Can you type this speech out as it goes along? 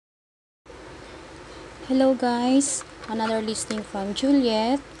Hello guys, another listing from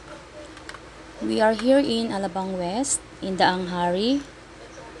Juliet. We are here in Alabang West, in Daanghari,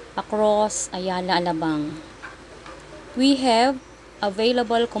 across Ayala Alabang. We have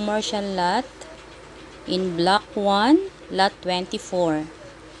available commercial lot in Block 1, Lot 24.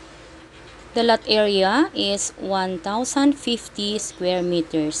 The lot area is 1,050 square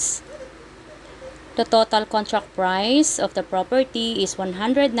meters. The total contract price of the property is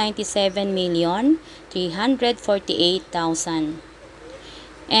 197,348,000.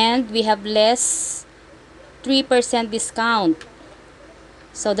 And we have less 3% discount.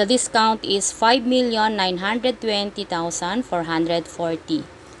 So the discount is 5,920,440.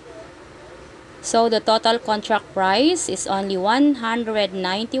 So the total contract price is only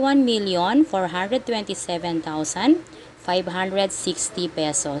 191,427,560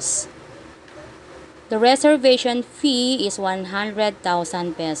 pesos. The reservation fee is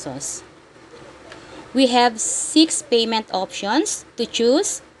 100,000 pesos. We have 6 payment options to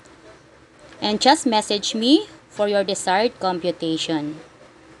choose, and just message me for your desired computation.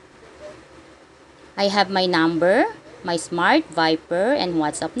 I have my number, my Smart, Viper, and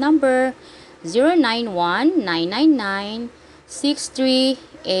WhatsApp number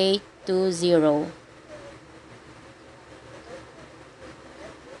 091-999-63820.